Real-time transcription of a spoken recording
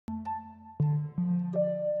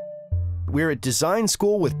we're at design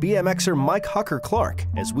school with BMXer Mike Hucker Clark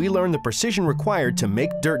as we learn the precision required to make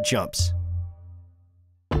dirt jumps.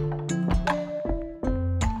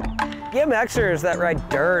 BMXers that ride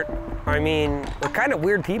dirt, I mean, we're kind of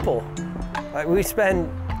weird people. Like, we spend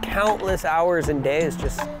countless hours and days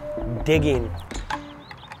just digging.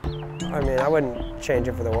 I mean, I wouldn't change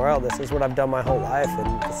it for the world. This is what I've done my whole life,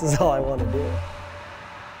 and this is all I want to do.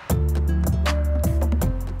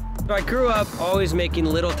 So I grew up always making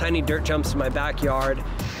little tiny dirt jumps in my backyard,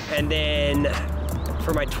 and then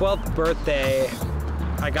for my 12th birthday,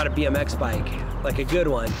 I got a BMX bike, like a good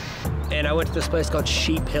one. And I went to this place called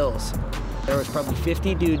Sheep Hills. There was probably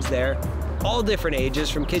 50 dudes there, all different ages,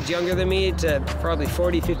 from kids younger than me to probably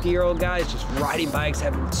 40, 50-year-old guys, just riding bikes,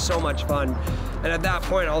 having so much fun. And at that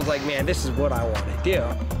point, I was like, man, this is what I want to do.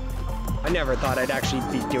 I never thought I'd actually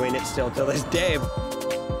be doing it still till this day.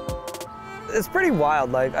 It's pretty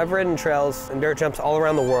wild. Like, I've ridden trails and dirt jumps all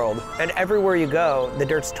around the world, and everywhere you go, the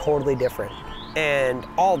dirt's totally different. And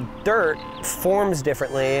all dirt forms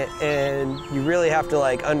differently, and you really have to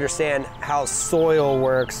like understand how soil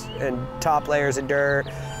works and top layers of dirt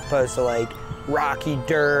opposed to like rocky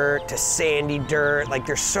dirt to sandy dirt. Like,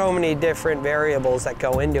 there's so many different variables that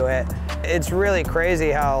go into it. It's really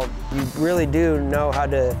crazy how you really do know how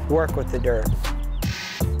to work with the dirt.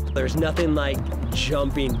 There's nothing like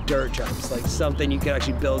jumping dirt jumps, like something you can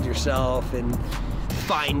actually build yourself and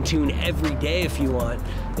fine-tune every day if you want,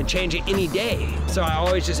 and change it any day. So I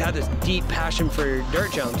always just had this deep passion for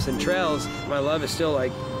dirt jumps and trails. My love is still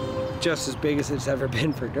like just as big as it's ever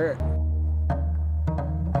been for dirt.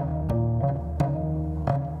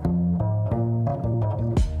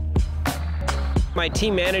 My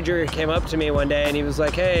team manager came up to me one day and he was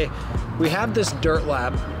like, hey, we have this dirt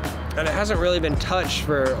lab and it hasn't really been touched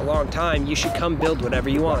for a long time. You should come build whatever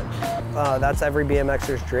you want. That's every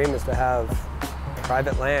BMXer's dream, is to have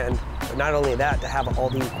private land, but not only that, to have all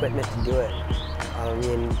the equipment to do it. I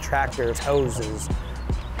mean, tractors, hoses,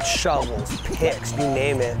 shovels, picks, you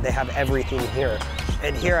name it, they have everything here.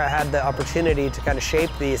 And here I had the opportunity to kind of shape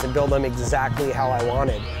these and build them exactly how I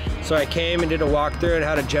wanted. So I came and did a walkthrough and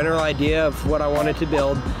had a general idea of what I wanted to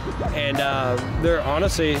build. And they're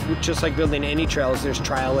honestly, just like building any trails, there's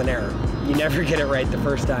trial and error. You never get it right the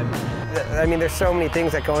first time. I mean, there's so many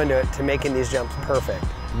things that go into it to making these jumps perfect.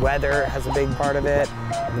 Weather has a big part of it.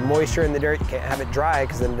 The moisture in the dirt, you can't have it dry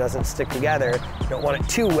because then it doesn't stick together. You don't want it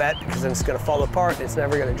too wet because then it's going to fall apart and it's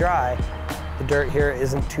never going to dry. The dirt here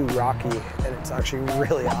isn't too rocky, and it's actually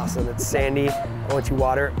really awesome. It's sandy, and once you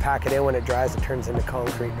water it, pack it in, when it dries, it turns into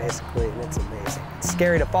concrete basically, and it's amazing. It's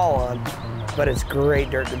scary to fall on, but it's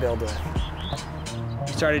great dirt to build with.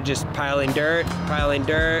 We started just piling dirt,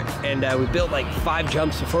 and we built like 5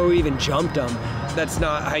 jumps before we even jumped them. That's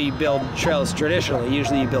not how you build trails traditionally.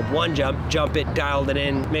 Usually you build one jump it, dialed it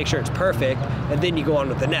in, make sure it's perfect, and then you go on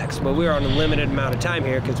with the next. But we were on a limited amount of time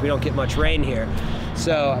here because we don't get much rain here.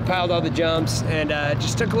 So I piled all the jumps and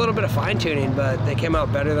just took a little bit of fine tuning, but they came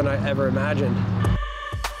out better than I ever imagined.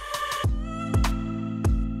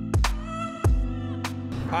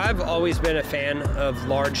 I've always been a fan of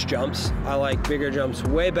large jumps. I like bigger jumps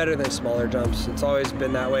way better than smaller jumps. It's always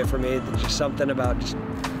been that way for me. There's just something about just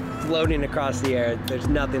floating across the air. There's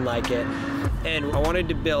nothing like it. And I wanted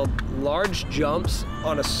to build large jumps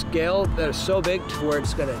on a scale that is so big to where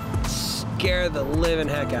it's gonna scare the living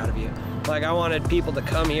heck out of you. Like, I wanted people to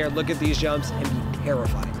come here, look at these jumps, and be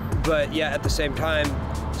terrified. But yeah, at the same time,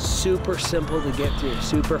 super simple to get through,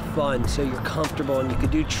 super fun, so you're comfortable and you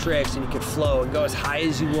could do tricks and you could flow and go as high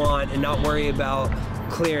as you want and not worry about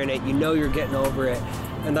clearing it. You know you're getting over it.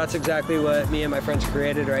 And that's exactly what me and my friends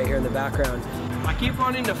created right here in the background. I keep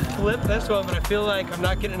wanting to flip this one, but I feel like I'm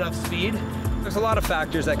not getting enough speed. There's a lot of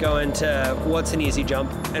factors that go into what's an easy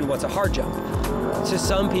jump and what's a hard jump. To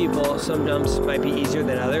some people, some jumps might be easier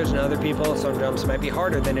than others, and other people, some jumps might be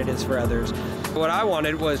harder than it is for others. What I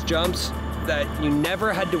wanted was jumps that you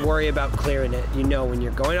never had to worry about clearing it. You know, when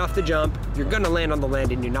you're going off the jump, you're gonna land on the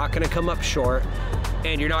landing, you're not gonna come up short,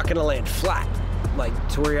 and you're not gonna land flat, like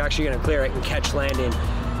to where you're actually gonna clear it and catch landing.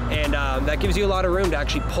 And that gives you a lot of room to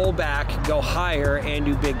actually pull back, go higher, and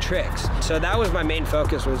do big tricks. So that was my main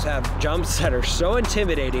focus, was have jumps that are so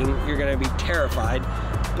intimidating, you're gonna be terrified,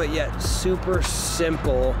 but yet super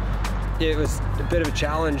simple. It was a bit of a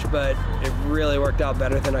challenge, but it really worked out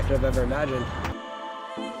better than I could have ever imagined.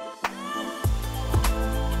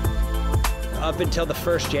 Up until the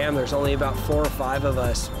first jam, there's only about 4 or 5 of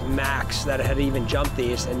us max that had even jumped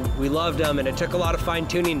these, and we loved them, and it took a lot of fine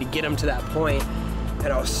tuning to get them to that point.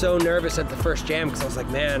 And I was so nervous at the first jam because I was like,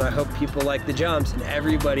 man, I hope people like the jumps. And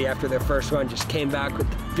everybody after their first one just came back with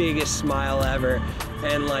the biggest smile ever.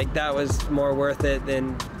 And like, that was more worth it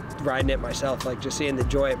than riding it myself, like just seeing the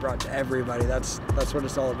joy it brought to everybody. That's what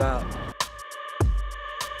it's all about.